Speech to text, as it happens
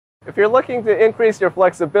If you're looking to increase your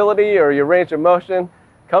flexibility or your range of motion,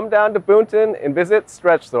 come down to Boonton and visit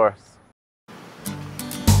StretchSource.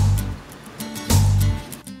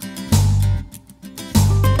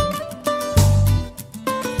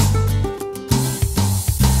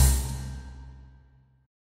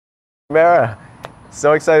 Mara,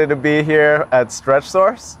 so excited to be here at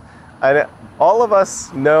StretchSource. All of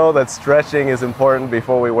us know that stretching is important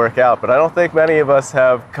before we work out, but I don't think many of us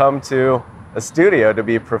have come to a studio to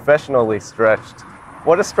be professionally stretched.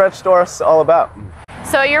 What is StretchSource all about?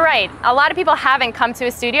 So you're right. A lot of people haven't come to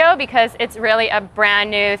a studio because it's really a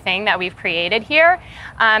brand new thing that we've created here.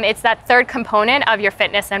 It's that third component of your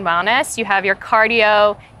fitness and wellness. You have your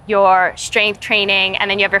cardio, your strength training,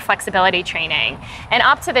 and then you have your flexibility training. And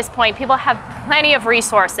up to this point, people have plenty of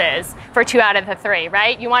resources for 2 out of the 3,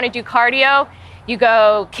 right? You want to do cardio, you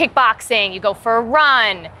go kickboxing, you go for a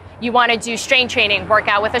run. You want to do strength training, work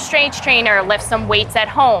out with a strength trainer, lift some weights at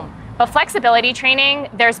home. But flexibility training,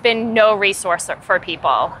 there's been no resource for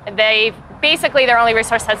people. Basically, their only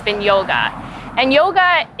resource has been yoga. And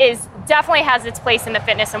yoga definitely has its place in the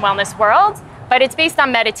fitness and wellness world, but it's based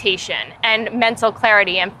on meditation and mental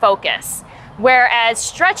clarity and focus. Whereas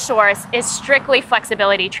StretchSource is strictly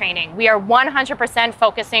flexibility training. We are 100%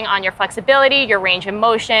 focusing on your flexibility, your range of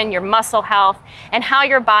motion, your muscle health, and how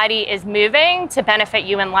your body is moving to benefit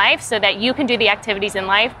you in life so that you can do the activities in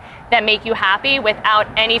life that make you happy without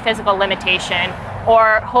any physical limitation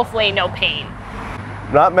or hopefully no pain.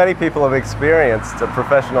 Not many people have experienced a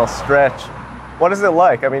professional stretch. What is it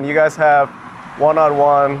like? I mean, you guys have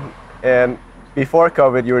one-on-one, and before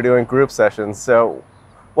COVID you were doing group sessions, so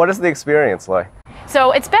what is the experience like?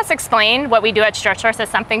 So it's best explained what we do at StretchSource as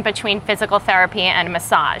something between physical therapy and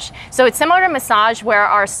massage. So it's similar to massage where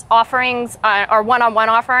our offerings, our one-on-one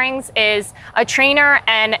offerings is a trainer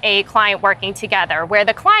and a client working together, where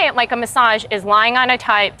the client, like a massage, is lying on a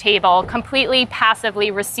table completely passively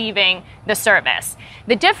receiving the service.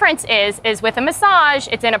 The difference is with a massage,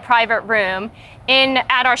 it's in a private room.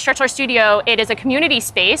 At our StretchSource studio, it is a community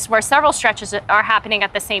space where several stretches are happening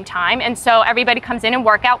at the same time, and so everybody comes in in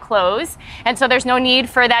workout clothes, and so there's no need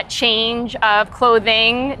for that change of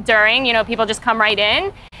clothing during, people just come right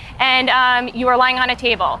in, and you are lying on a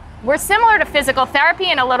table. We're similar to physical therapy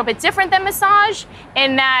and a little bit different than massage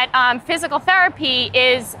in that physical therapy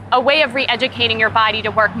is a way of re-educating your body to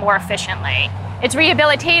work more efficiently. It's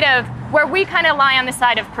rehabilitative, where we kind of lie on the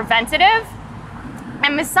side of preventative,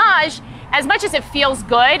 and massage, as much as it feels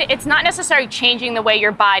good, it's not necessarily changing the way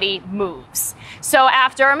your body moves. So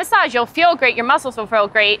after a massage, you'll feel great, your muscles will feel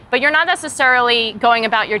great, but you're not necessarily going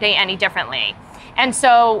about your day any differently. And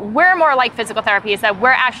so we're more like physical therapy, is that we're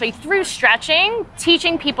actually, through stretching,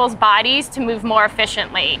 teaching people's bodies to move more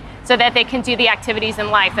efficiently so that they can do the activities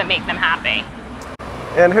in life that make them happy.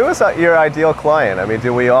 And who is your ideal client? I mean,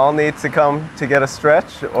 do we all need to come to get a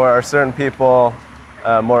stretch, or are certain people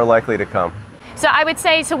more likely to come? So I would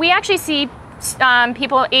say, we actually see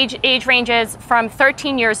people age ranges from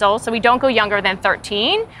 13 years old, so we don't go younger than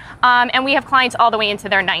 13, and we have clients all the way into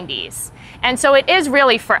their 90s. And so it is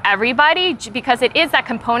really for everybody, because it is that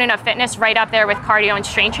component of fitness right up there with cardio and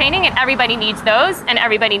strength training, and everybody needs those, and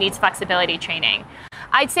everybody needs flexibility training.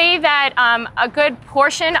 I'd say that a good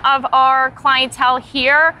portion of our clientele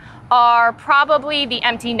here are probably the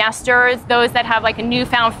empty nesters, those that have like a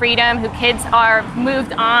newfound freedom, whose kids are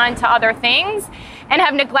moved on to other things and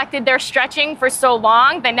have neglected their stretching for so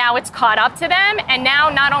long that now it's caught up to them. And now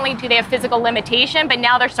not only do they have physical limitation, but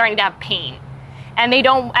now they're starting to have pain. And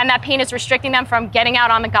that pain is restricting them from getting out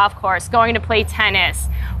on the golf course, going to play tennis,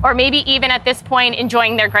 or maybe even at this point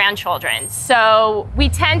enjoying their grandchildren. So we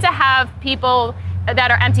tend to have people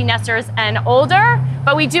that are empty nesters and older,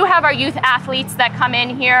 but we do have our youth athletes that come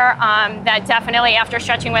in here that definitely, after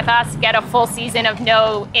stretching with us, get a full season of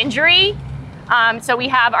no injury. So we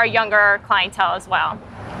have our younger clientele as well.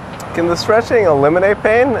 Can the stretching eliminate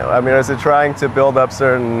pain? I mean, is it trying to build up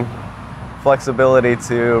certain flexibility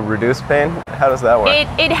to reduce pain? How does that work?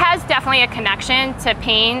 It has definitely a connection to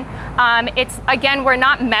pain. Again, we're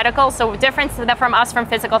not medical, so the difference from us from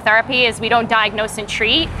physical therapy is we don't diagnose and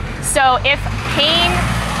treat. So if pain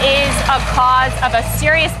is a cause of a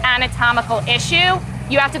serious anatomical issue,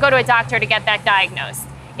 you have to go to a doctor to get that diagnosed.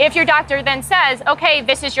 If your doctor then says, okay,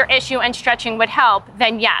 this is your issue and stretching would help,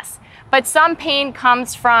 then yes. But some pain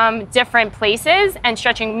comes from different places, and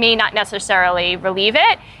stretching may not necessarily relieve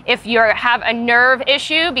it. If you have a nerve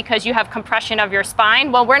issue because you have compression of your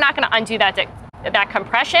spine, well, we're not going to undo that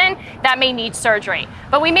compression. That may need surgery.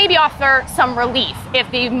 But we maybe offer some relief.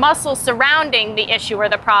 If the muscles surrounding the issue or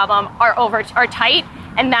the problem are tight,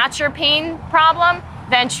 and that's your pain problem,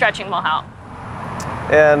 then stretching will help.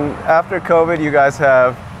 And after COVID, you guys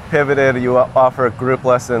have pivoted, you offer group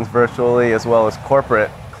lessons virtually as well as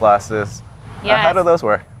corporate classes. Yes. How do those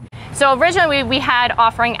work? So originally we had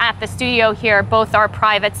offering at the studio here both our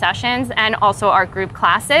private sessions and also our group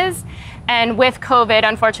classes. And with COVID,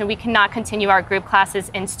 unfortunately, we cannot continue our group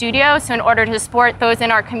classes in studio. So in order to support those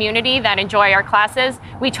in our community that enjoy our classes,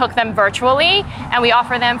 we took them virtually, and we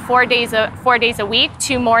offer them 4 days a week,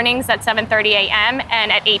 2 mornings at 7:30 a.m.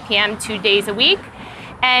 and at 8 p.m. 2 days a week.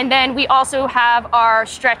 And then we also have our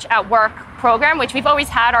Stretch at Work program, which we've always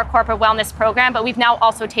had our corporate wellness program, but we've now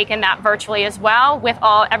also taken that virtually as well with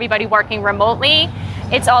everybody working remotely.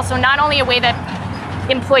 It's also not only a way that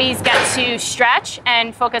employees get to stretch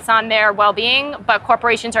and focus on their well-being, but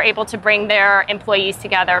corporations are able to bring their employees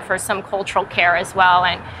together for some cultural care as well,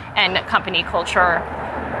 and company culture,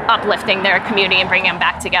 uplifting their community and bringing them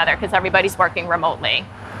back together because everybody's working remotely.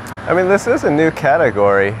 I mean, this is a new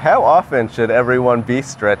category. How often should everyone be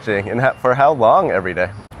stretching, and for how long every day?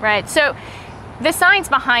 Right. So the science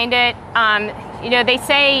behind it, they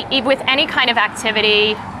say with any kind of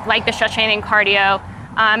activity like the stretch training, cardio,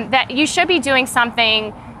 that you should be doing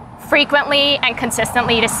something frequently and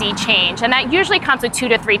consistently to see change. And that usually comes with 2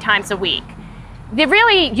 to 3 times a week. The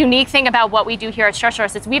really unique thing about what we do here at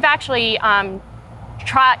StretchSource is we've actually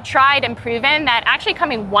tried and proven that actually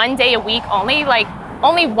coming 1 day a week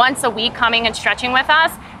only once a week coming and stretching with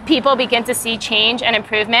us, people begin to see change and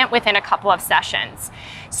improvement within a couple of sessions.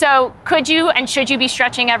 So could you and should you be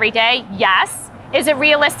stretching every day? Yes. Is it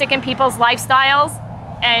realistic in people's lifestyles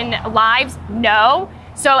and lives? No.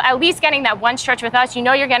 So at least getting that one stretch with us,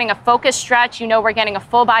 you're getting a focused stretch, we're getting a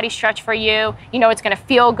full body stretch for you, it's going to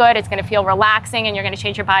feel good, it's going to feel relaxing, and you're going to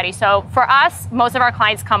change your body. So for us, most of our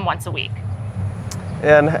clients come once a week.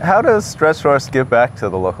 And how does StretchSource give back to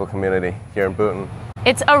the local community here in Boonton?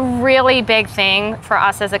 It's a really big thing for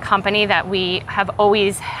us as a company that we have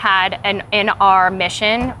always had in our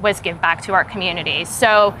mission was give back to our community.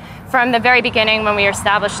 So from the very beginning when we were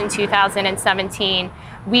established in 2017,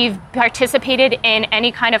 we've participated in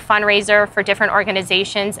any kind of fundraiser for different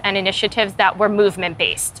organizations and initiatives that were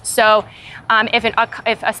movement-based. So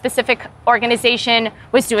if a specific organization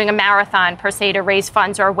was doing a marathon, per se, to raise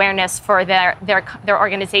funds or awareness for their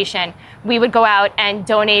organization, we would go out and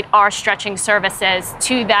donate our stretching services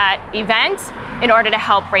to that event in order to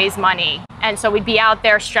help raise money. And so we'd be out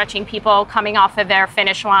there stretching people coming off of their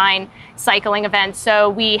finish line cycling events. So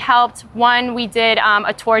we helped, we did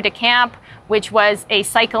a tour to camp, which was a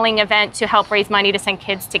cycling event to help raise money to send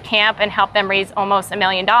kids to camp and help them raise almost $1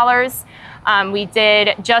 million. We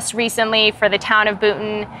did just recently for the town of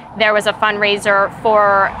Boonton, there was a fundraiser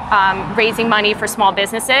for raising money for small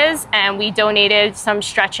businesses, and we donated some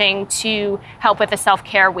stretching to help with a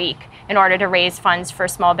self-care week in order to raise funds for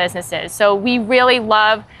small businesses. So we really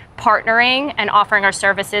love partnering and offering our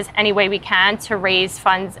services any way we can to raise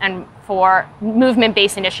funds and for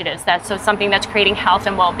movement-based initiatives. So something that's creating health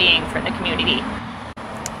and well-being for the community.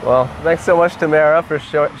 Well, thanks so much to Mara for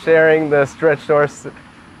sharing the StretchSource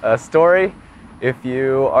story. If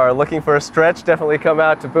you are looking for a stretch, definitely come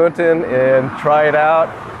out to Boonton and try it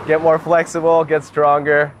out. Get more flexible, get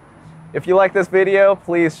stronger. If you like this video,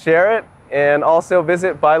 please share it, and also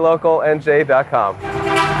visit buylocalnj.com.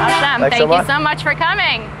 Awesome. Thank you so much for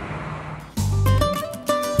coming.